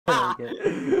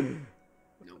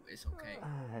No, it's okay.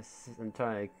 I'm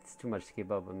trying. It's too much to keep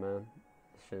up with, man.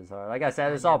 This shit is hard. Like I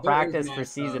said, it's all practice for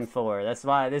season 4. That's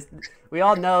why we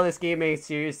all know this game ain't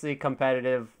seriously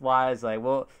competitive wise. Like,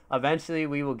 well, eventually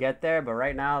we will get there, but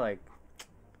right now, like,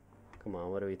 come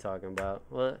on, what are we talking about?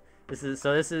 Well, this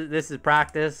is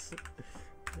practice.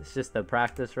 It's just a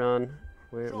practice run.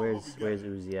 Where's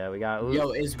Uzi at? We got Uzi.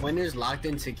 Yo, is winners locked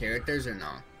into characters or no?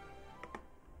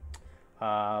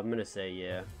 I'm gonna say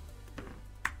yeah.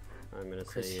 I'm gonna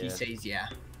say yeah. He says yeah.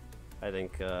 I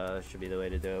think should be the way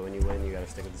to do it. When you win, you gotta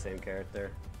stick with the same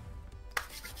character.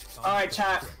 All right,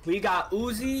 chat. We got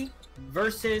Uzi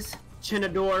versus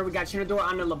Chynadior. We got Chynadior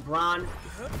on the Lebron.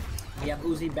 We have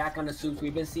Uzi back on the Supes.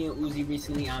 We've been seeing Uzi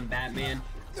recently on Batman,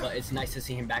 but it's nice to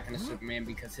see him back on the Superman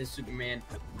because his Superman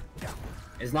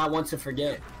is not one to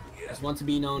forget. It's one to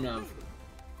be known of.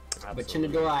 Absolutely.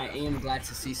 But Chynadior, I am glad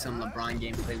to see some LeBron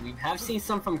gameplay. We have seen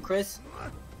some from Chris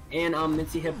and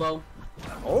Minty Hippo.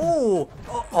 Oh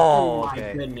my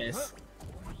okay. goodness.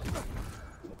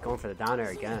 Going for the down air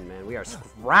again, man. We are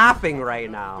scrapping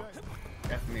right now.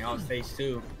 Definitely on stage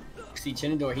 2. See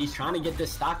Chynadior, he's trying to get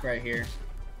this stock right here.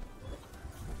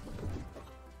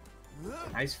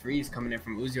 Nice freeze coming in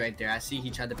from Uzi right there. I see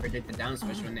he tried to predict the down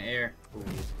special in the air. Ooh,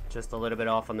 just a little bit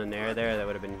off on the nair there. That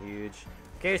would have been huge.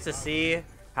 Curious to see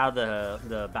how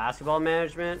the basketball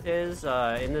management is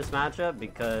in this matchup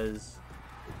because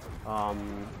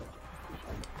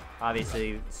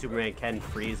obviously Superman can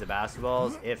freeze the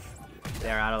basketballs if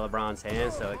they're out of LeBron's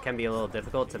hands, so it can be a little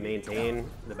difficult to maintain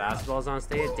the basketballs on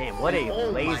stage. Damn, what a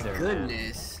laser! Oh my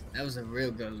goodness, man. That was a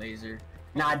real good laser.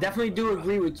 Nah, I definitely do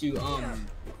agree with you.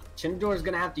 Chynadior is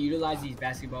gonna have to utilize these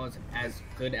basketballs as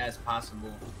good as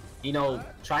possible. You know,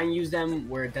 try and use them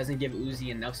where it doesn't give Uzi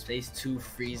enough space to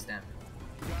freeze them.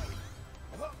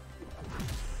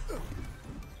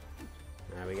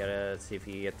 Alright, we gotta see if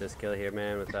he can get this kill here,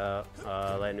 man, without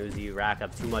letting Uzi rack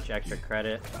up too much extra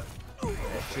credit.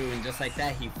 That's true, and just like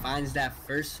that, he finds that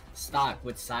first stock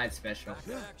with side special.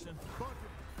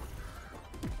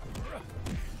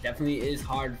 Definitely is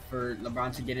hard for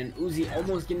LeBron to get in. Uzi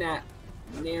almost getting that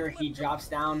there. He drops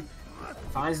down,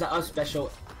 finds the up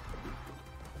special.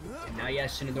 And now he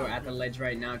has Chynadior at the ledge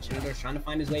right now. Chynadior's trying to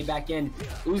find his way back in.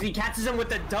 Uzi catches him with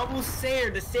the double Sair.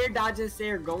 The Sair dodges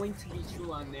Sair going to be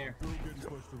true on there.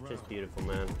 Just beautiful,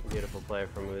 man. Beautiful play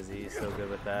from Uzi. He's so good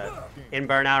with that. In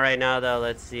burnout right now, though.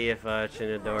 Let's see if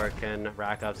Chynadior can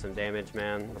rack up some damage,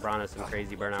 man. LeBron has some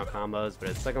crazy burnout combos, but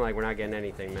it's looking like we're not getting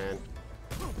anything, man.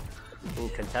 Ooh,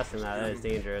 contesting that is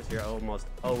dangerous. You're almost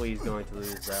always going to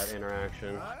lose that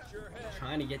interaction.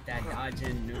 Trying to get that dodge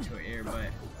in neutral air, but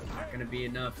not gonna be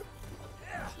enough.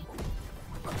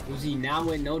 Uzi now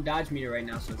with no dodge meter right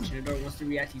now, so if Chynadior wants to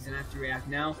react, he's gonna have to react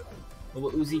now. But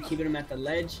with Uzi keeping him at the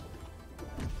ledge,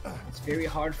 it's very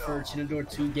hard for Chynadior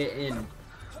to get in.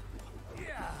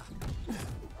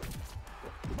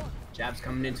 Jabs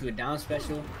coming into a down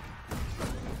special.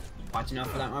 Watching out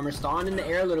for that armor. Stalling in the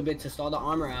air a little bit to stall the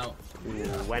armor out.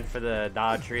 Ooh, went for the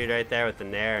dodge read right there with the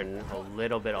nair and a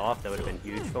little bit off. That would have been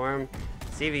huge for him.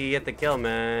 See if he can get the kill,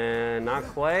 man. Not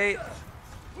quite.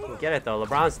 We'll get it, though.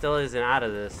 LeBron still isn't out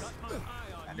of this.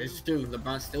 That is true.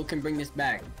 LeBron still can bring this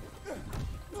back.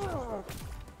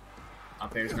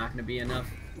 Up air is not going to be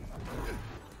enough.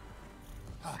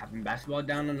 Having basketball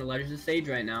down on the ledge of the stage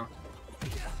right now.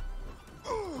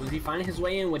 Uzi finding his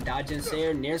way in with dodge and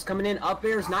Sair. Nair's coming in. Up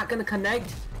air is not going to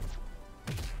connect.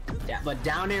 Yeah, but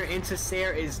down air into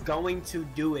Sair is going to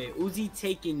do it. Uzi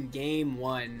taking game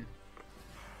 1.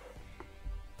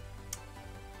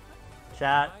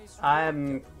 Chat,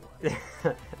 I'm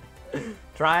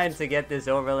trying to get this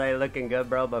overlay looking good,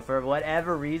 bro, but for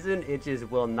whatever reason, it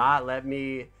just will not let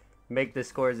me make the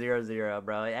score 0-0,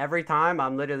 bro. Every time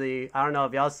I'm literally, I don't know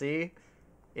if y'all see,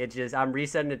 I'm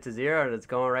resetting it to 0 and it's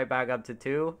going right back up to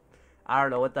 2. I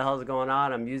don't know what the hell's going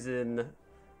on. I'm using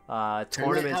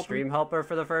tournament stream helper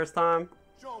for the first time.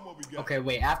 Okay,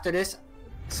 wait, after this,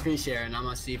 screen share and I'm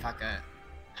gonna see if I can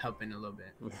help in a little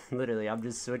bit. Literally, I'm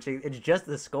just switching. It's just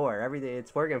the score. Everything,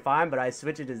 it's working fine, but I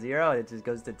switch it to 0 and it just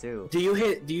goes to 2. Do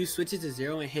you switch it to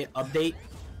 0 and hit update?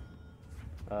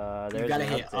 You gotta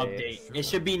hit update. It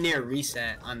should be near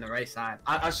reset on the right side.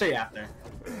 I'll show you after.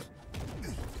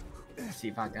 See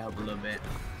if I can help a little bit.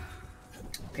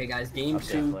 Okay, guys, game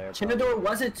 2. Chynadior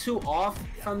wasn't too off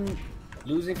from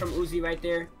losing from Uzi right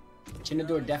there.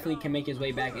 Chynadior definitely can make his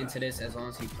way back into this as long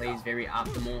as he plays very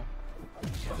optimal.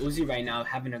 But Uzi right now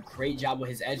having a great job with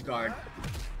his edge guard.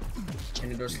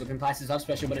 Chynadior slipping past his up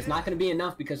special, but it's not going to be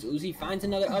enough because Uzi finds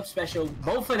another up special.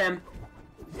 Both of them.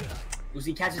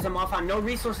 Uzi catches him off on no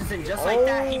resources, and just like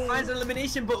that, he finds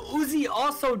elimination, but Uzi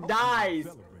also dies.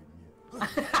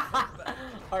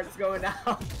 Heart's going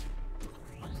out.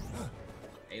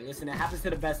 Hey, listen, it happens to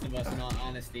the best of us in all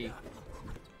honesty.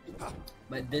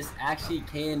 But this actually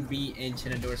can be in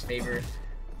Chynadior's favor.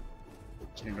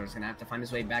 Chynadior's gonna have to find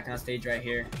his way back on stage right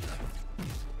here.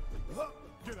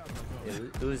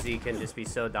 Uzi can just be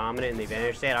so dominant in the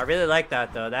advantage stand. I really like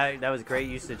that though. That was great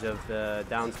usage of the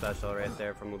down special right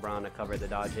there from Lebron to cover the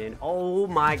dodge in. Oh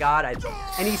my god,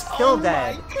 and he's still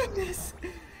dead. Oh my goodness.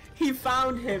 He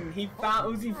found him.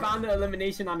 Uzi found the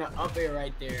elimination on the up air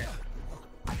right there.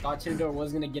 I thought Chynadior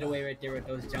was gonna get away right there with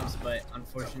those jumps, but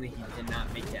unfortunately he did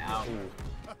not make it out.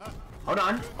 Hold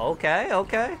on. Okay.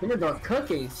 Chynadior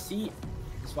cooking. See,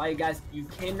 that's why you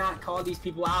cannot call these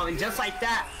people out. And just like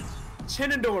that,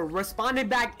 Chynadior responded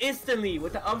back instantly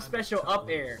with the up special up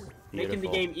air, making the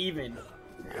game even.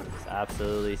 He's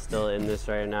absolutely still in this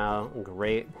right now.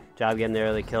 Great job getting the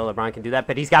early kill. LeBron can do that,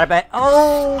 but he's got it back.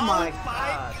 Oh my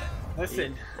god.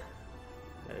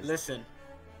 Listen.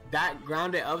 That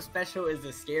grounded up special is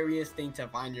the scariest thing to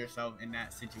find yourself in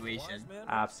that situation.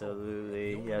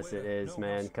 Absolutely. Yes, it is,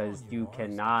 man, because you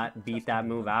cannot beat that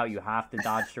move out. You have to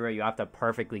dodge through it. You have to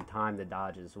perfectly time the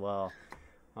dodge as well.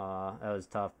 That was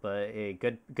tough, but a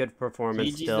good performance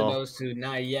GG's still. to those two.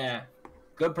 Nah, yeah.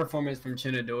 Good performance from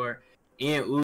Chynadior and Uzi.